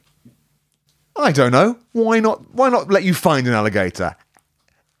leave. I don't know. Why not let you find an alligator?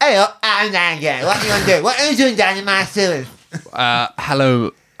 Hey, I'm down here. What are you going to do? What are you doing down in my sewers?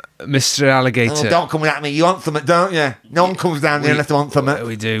 Hello, Mr. Alligator. Oh, don't come at me. You want something, don't you? No one comes down here unless they want something.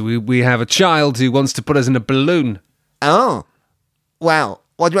 We do. We have a child who wants to put us in a balloon. Oh. Well,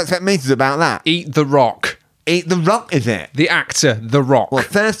 what do you expect me to do about that? Eat the Rock. Eat the Rock, is it? The actor, The Rock. Well,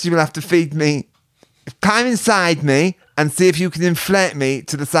 first you will have to feed me. Climb inside me and see if you can inflate me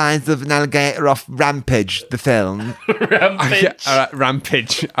to the size of an alligator off Rampage, the film. Rampage. Yeah, all right,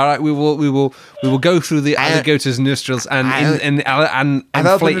 Rampage. All right, we will go through the alligator's nostrils and I've inflate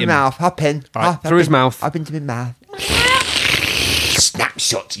opened my him. mouth. Hop in. All right, Hop through his in. mouth. Hop into my mouth.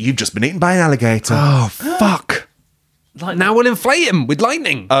 Snapshot. You've just been eaten by an alligator. Oh fuck! Now we'll inflate him with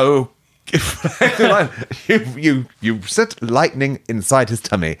lightning. Oh. you set lightning inside his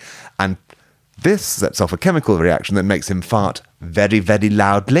tummy, and this sets off a chemical reaction that makes him fart very, very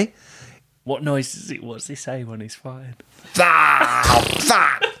loudly. What noise is it? What does he say when he's fired?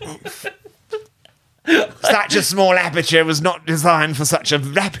 Such a small aperture was not designed for such a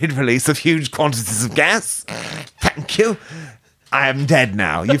rapid release of huge quantities of gas. Thank you. I am dead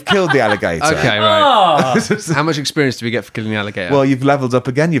now. You've killed the alligator. Okay, right. How much experience do we get for killing the alligator? Well, you've leveled up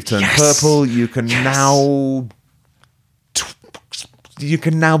again. You've turned purple. You can now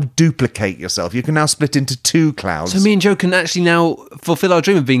duplicate yourself. You can now split into two clouds. so me and Joe can actually now fulfill our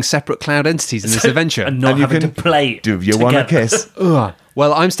dream of being separate cloud entities in this adventure. And not And you having can to play do you want a together. kiss? Ugh.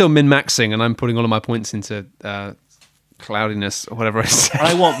 Well, I'm still min-maxing and I'm putting all of my points into cloudiness or whatever I said.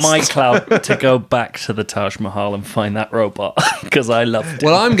 I want my cloud to go back to the Taj Mahal and find that robot because I loved it.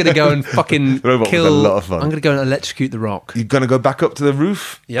 Well, I'm going to go and fucking Robot was kill... a lot of fun. I'm going to go and electrocute the Rock. You're going to go back up to the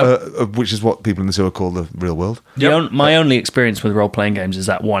roof, Yep. which is what people in the sewer call the real world. My only experience with role-playing games is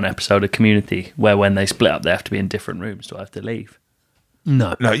that one episode of Community where when they split up, they have to be in different rooms. Do I have to leave?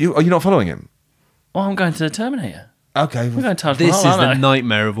 No. No, are you not following him? Oh, I'm going to the Terminator. Okay. We're going to Taj This Mahal, is the aren't I?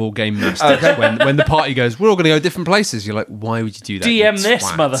 nightmare of all game masters. When the party goes, we're all going to go different places. You're like, why would you do that? you DM this,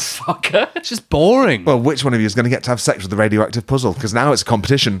 twat? motherfucker. It's just boring. Well, which one of you is going to get to have sex with the radioactive puzzle? Because now it's a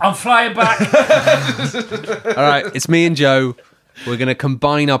competition. I'm flying back. All right, it's me and Joe. We're going to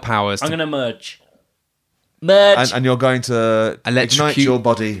combine our powers. I'm going to merge. Merge. And you're going to ignite Electrocute- your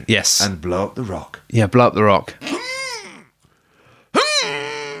body Yes. and blow up the rock. Yeah, blow up the Rock.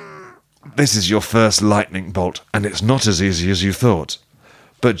 This is your first lightning bolt, and it's not as easy as you thought.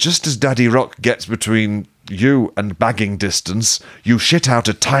 But just as Daddy Rock gets between you and bagging distance, you shit out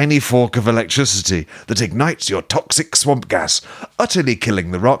a tiny fork of electricity that ignites your toxic swamp gas, utterly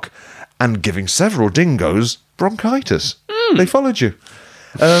killing the Rock and giving several dingoes bronchitis. They followed you.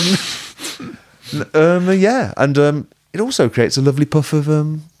 Yeah, and it also creates a lovely puff of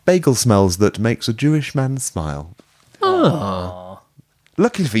bagel smells that makes a Jewish man smile.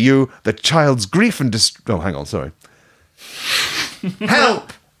 Luckily for you, the child's grief and Oh, hang on, sorry.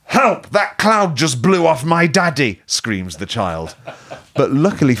 Help! Help! That cloud just blew off my daddy, screams the child. But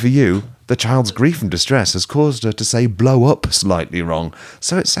luckily for you, the child's grief and distress has caused her to say blow up slightly wrong.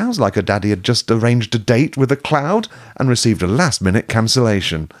 So it sounds like her daddy had just arranged a date with a cloud and received a last-minute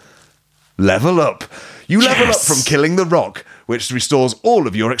cancellation. Level up. You level up from killing the Rock, which restores all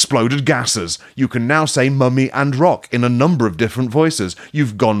of your exploded gases. You can now say mummy and rock in a number of different voices.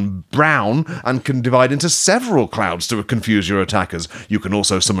 You've gone brown and can divide into several clouds to confuse your attackers. You can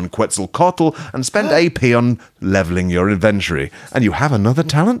also summon Quetzalcoatl and spend AP on leveling your inventory. And you have another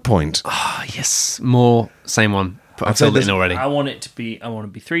talent point. Oh, yes. More, same one. But I've say filled it this- in already. I want to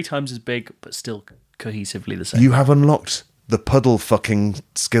be 3 times as big, but still cohesively the same. You have unlocked the puddle fucking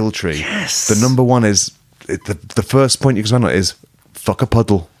skill tree. Yes. The number one is... The first point you can spend on is fuck a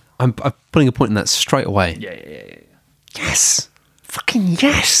puddle. I'm putting a point in that straight away. Yeah. Yes. Fucking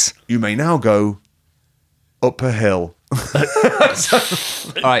yes. You may now go up a hill.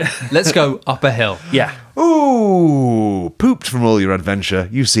 All right, let's go up a hill. Yeah. Ooh, pooped from all your adventure,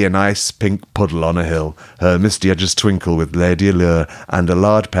 you see a nice pink puddle on a hill. Her misty edges twinkle with lady allure, and a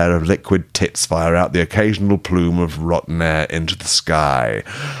large pair of liquid tits fire out the occasional plume of rotten air into the sky.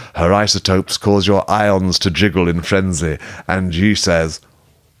 Her isotopes cause your ions to jiggle in frenzy, and she says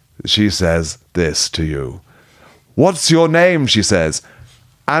this to you. What's your name, she says.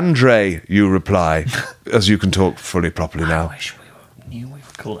 Andre, you reply, as you can talk fully properly now. I wish we knew we were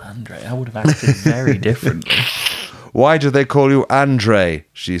called Andre. I would have acted very differently. Why do they call you Andre?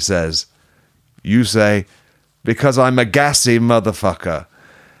 She says. You say, because I'm a gassy motherfucker.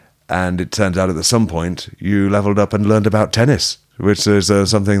 And it turns out at some point you leveled up and learned about tennis, which is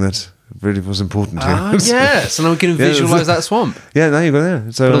something that really was important to you. Yeah, so now we can visualise that swamp. Yeah, there you go. Yeah.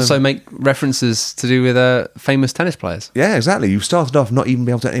 So, But also make references to do with famous tennis players. yeah, exactly. You started off not even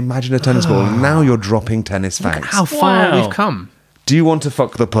being able to imagine a tennis ball, and now you're dropping tennis facts. How far Wow. we've come. Do you want to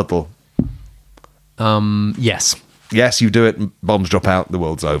fuck the puddle? Yes. Yes, you do it. Bombs drop out. The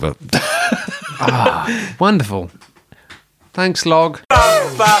world's over. Wonderful. Thanks, Log.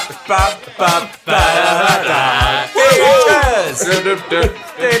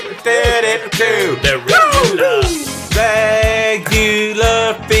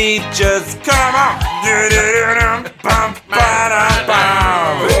 Regular features, come on.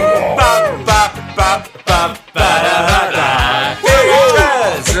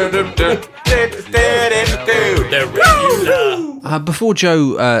 Before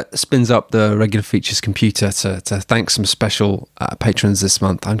Joe spins up the regular features computer to thank some special patrons this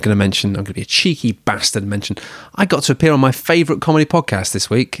month, I'm going to be a cheeky bastard and mention, I got to appear on my favourite comedy podcast this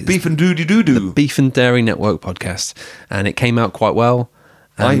week. Beef and doody doo doo. Beef and Dairy Network podcast. And it came out quite well.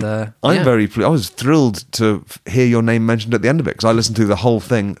 And, I'm yeah. very pleased. I was thrilled to hear your name mentioned at the end of it because I listened to the whole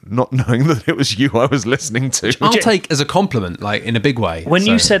thing, not knowing that it was you I was listening to. I'll take as a compliment, like in a big way. When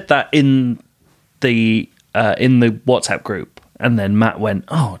you So- said that in the WhatsApp group, and then Matt went,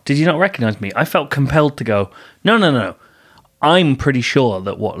 "Oh, did you not recognise me?" I felt compelled to go, "No. I'm pretty sure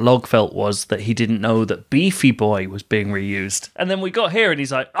that what Log felt was that he didn't know that Beefy Boy was being reused." And then we got here, and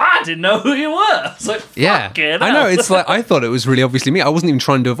he's like, "I didn't know who you were." I was like, Yeah, "Fucking I know. hell." It's like I thought it was really obviously me. I wasn't even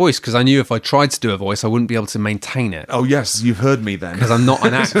trying to do a voice because I knew if I tried to do a voice, I wouldn't be able to maintain it Oh, yes, you've heard me then. because I'm not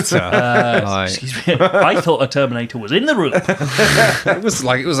an actor. Like, Excuse me. I thought a Terminator was in the room.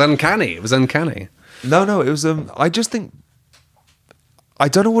 it was uncanny. It was uncanny. No, it was. I just think. I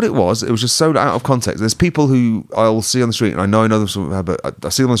don't know what it was. It was just so out of context. There's people who I'll see on the street, and I know them, but I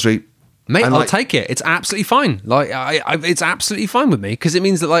see them on the street. Mate, and I'll like- take it. It's absolutely fine. Like, it's absolutely fine with me because it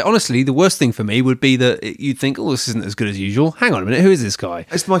means that, like, honestly, the worst thing for me would be that you'd think, "Oh, this isn't as good as usual." Hang on a minute, who is this guy?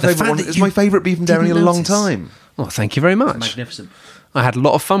 It's my The favourite fact one. that It's you my favourite beef and dairy in a didn't long notice. time. Oh, thank you very much. Magnificent. I had a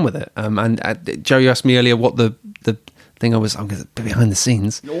lot of fun with it. And Joe, you asked me earlier what the thing I'm going to be behind the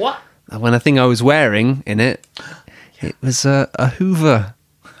scenes. What? When I think I was wearing in it, it was a Hoover.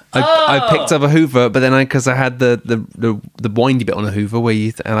 I picked up a Hoover, but then because I had the windy bit on a Hoover where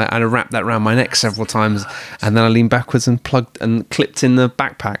I wrapped that around my neck several times, and then I leaned backwards and plugged and clipped in the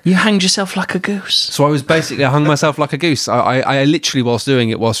backpack. You hanged yourself like a goose. So I hung myself like a goose. I literally,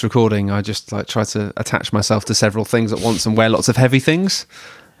 whilst recording, I just like tried to attach myself to several things at once and wear lots of heavy things.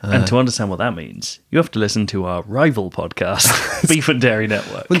 And to understand what that means, you have to listen to our rival podcast, Beef and Dairy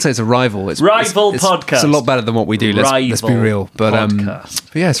Network. I wouldn't say it's a rival. It's Rival it's podcast. a lot better than what we do. Let's be Rival real. But podcast.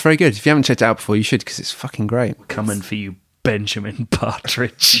 but yeah, it's very good. If you haven't checked it out before, you should because it's fucking great. Coming for you, Benjamin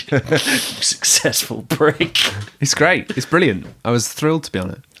Partridge. You successful prick. It's great. It's brilliant. I was thrilled to be on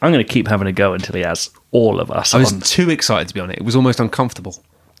it. I'm going to keep having a go until he has all of us I was on. too excited to be on it. It was almost uncomfortable.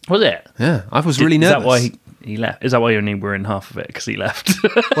 Was it? Yeah, I was really nervous. Is that why he left? Is that why you only were in half of it? Because he left?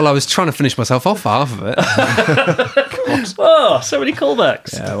 Well, I was trying to finish myself off for half of it. Oh, so many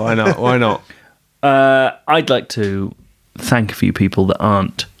callbacks. Yeah, why not? Why not? I'd like to thank a few people that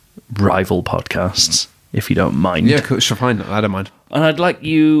aren't rival podcasts, if you don't mind. Yeah, cool, sure, fine. I don't mind. And I'd like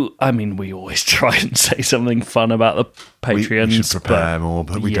you. I mean, we always try and say something fun about the Patreons. We should prepare more,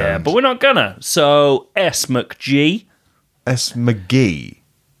 but we yeah, don't. but we're not gonna. So S McG. S. McGee.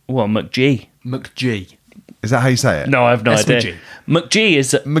 Well, McG. McG. Is that how you say it? No, I have no S. idea. McG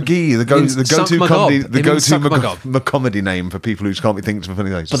is McGee, the means go-to suck my comedy, gob. the It means go-to suck my gob. comedy name for people who can't be thinking of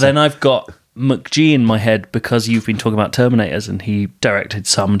funny things. But then I've got McG in my head because you've been talking about Terminators and he directed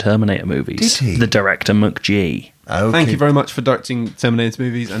some Terminator movies. Did he? The director McG. Okay. Thank you very much for directing Terminator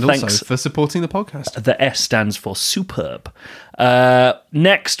movies and Thanks. also for supporting the podcast. The S stands for superb.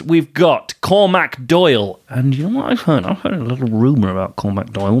 Next, we've got Cormac Doyle. And you know what I've heard? I've heard a little rumour about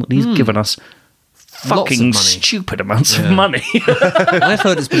Cormac Doyle. He's given us fucking money. stupid amounts of money. I've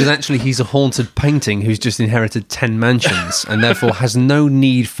heard it's because actually he's a haunted painting who's just inherited 10 mansions and therefore has no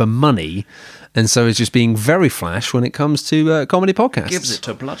need for money, and so is just being very flash when it comes to comedy podcasts. Gives it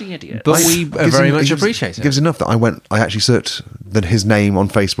to a bloody idiot. But we very much appreciate It it. gives enough that I actually searched his name on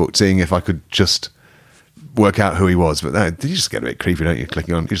Facebook, seeing if I could just work out who he was. But no, you just get a bit creepy, don't you?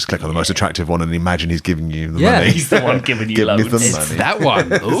 You just click on the most attractive one and imagine he's giving you the Yeah, money. He's the one giving you Give me loads. the money. That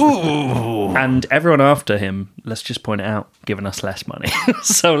one. Ooh. And everyone after him, let's just point it out, giving us less money.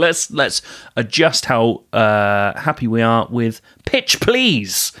 So let's adjust how happy we are with Pitch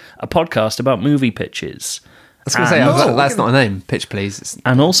Please, a podcast about movie pitches. I was going to say, that's not a name. Pitch Please. It's,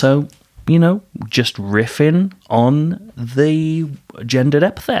 And also, just riffing on the gendered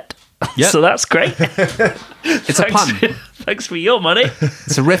epithet. Yep. So that's great. it's a pun. Thanks for your money.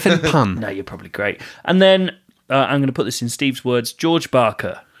 It's a riff and pun. No, you're probably great. And then I'm going to put this in Steve's words. George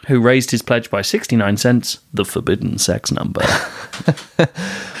Barker, who raised his pledge by 69 cents, the forbidden sex number.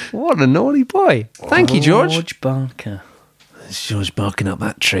 What a naughty boy. Thank you, George. George Barker. It's George barking up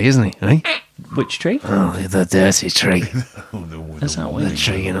that tree, isn't he? Eh? Which tree? Oh, the dirty tree. Is that what The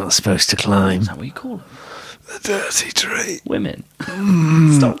tree you're not supposed to climb. Is that what you call them? The dirty tree. Women.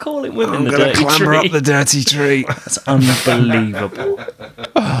 Stop calling women the I'm going to dirty clamber tree. up the dirty tree. That's unbelievable.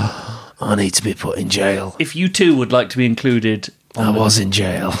 I need to be put in jail. If you too would like to be included I was in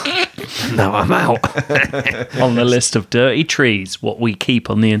jail. Now I'm out. on the list of dirty trees, what we keep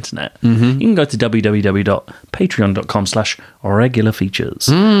on the internet, you can go to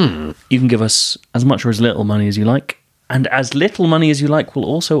www.patreon.com/regularfeatures. You can give us as much or as little money as you like. And as little money as you like will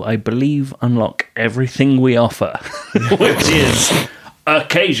also, I believe, unlock everything we offer, which is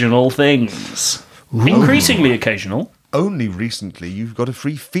occasional things. Increasingly occasional. Only recently you've got a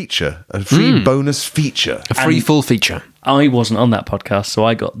free feature, a free bonus feature. A free full feature. I wasn't on that podcast, so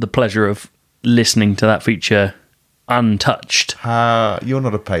I got the pleasure of listening to that feature untouched. You're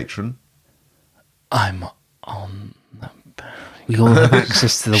not a patron. I'm on the... We all have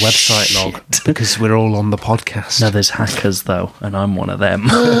access to the website log because we're all on the podcast. No, there's hackers, though, and I'm one of them.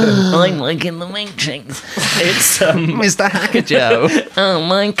 I'm like in the Matrix. It's, Mr. Hacker Joe. oh,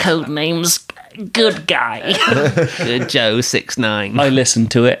 my code name's Good Guy. Good Joe 69. I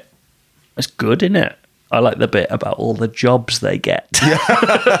listened to it. It's good, isn't it? I like the bit about all the jobs they get.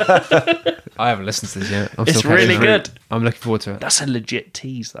 I haven't listened to this yet. I'm It's still really catching good. it. I'm looking forward to it. That's a legit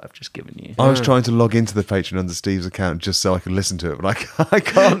tease that I've just given you. I was trying to log into the Patreon under Steve's account just so I could listen to it, but I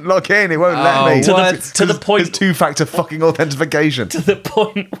can't log in. It won't let me. To the point- It's two-factor fucking authentication. To the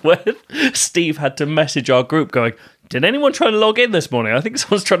point where Steve had to message our group going, did anyone try to log in this morning? I think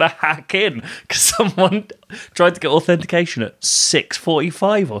someone's trying to hack in because someone tried to get authentication at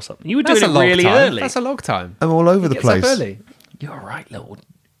 6:45 or something. You were doing it really early. That's a log time. I'm all over the Gets up place. early. You're right, little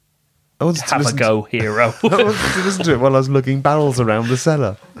I wanted to have a listen go, hero. I wanted to listen to it while I was lugging barrels around the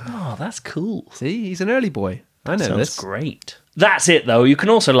cellar. Oh, that's cool. See, he's an early boy. I know Sounds this. great. That's it, though. You can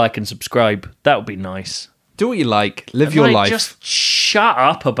also like and subscribe. That would be nice. Do what you like. Live your life. Just shut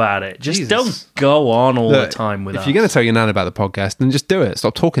up about it. Just Jesus. don't go on all Look, the time with if us. you're going to tell your nan about the podcast, then just do it.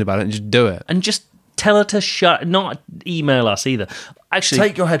 Stop talking about it and just do it. And just tell her to shut... Not email us either. Actually...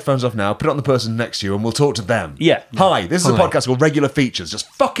 Take your headphones off now, put it on the person next to you, and we'll talk to them. Yeah. Hi, this is a Hi. podcast called Regular Features. Just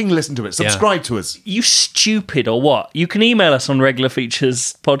fucking listen to it. Subscribe to us. You stupid or what? You can email us on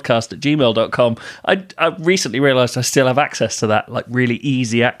regularfeaturespodcast@gmail.com. I recently realised I still have access to that, like really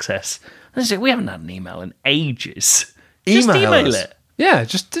easy access. I said, we haven't had an email in ages. Just Email email us. it. Yeah,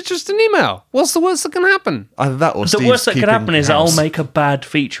 just an email. What's the worst that can happen? Either that or The Steve's worst that could keeping happen is house. I'll make a bad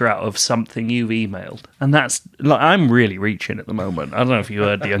feature out of something you've emailed. And that's, like, I'm really reaching at the moment. I don't know if you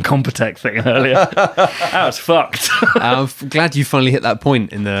heard the Incompetech thing earlier. That was fucked. I'm glad you finally hit that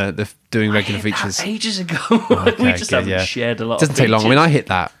point in the doing regular features. Ages ago. Okay, we just good, haven't yeah. shared a lot Doesn't of take long. I mean, features. I hit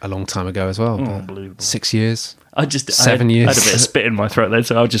that a long time ago as well. but Unbelievable. 6 years. I 7 I years. had a bit of spit in my throat then,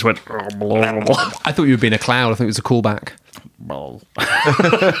 so I just went... I thought you were being a cloud. I think it was a callback.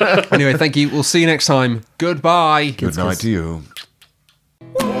 Anyway, thank you. We'll see you next time. Goodbye. Good night to you.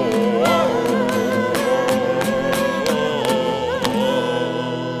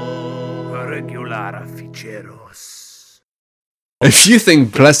 If you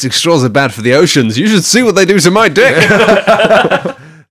think plastic straws are bad for the oceans, you should see what they do to my dick.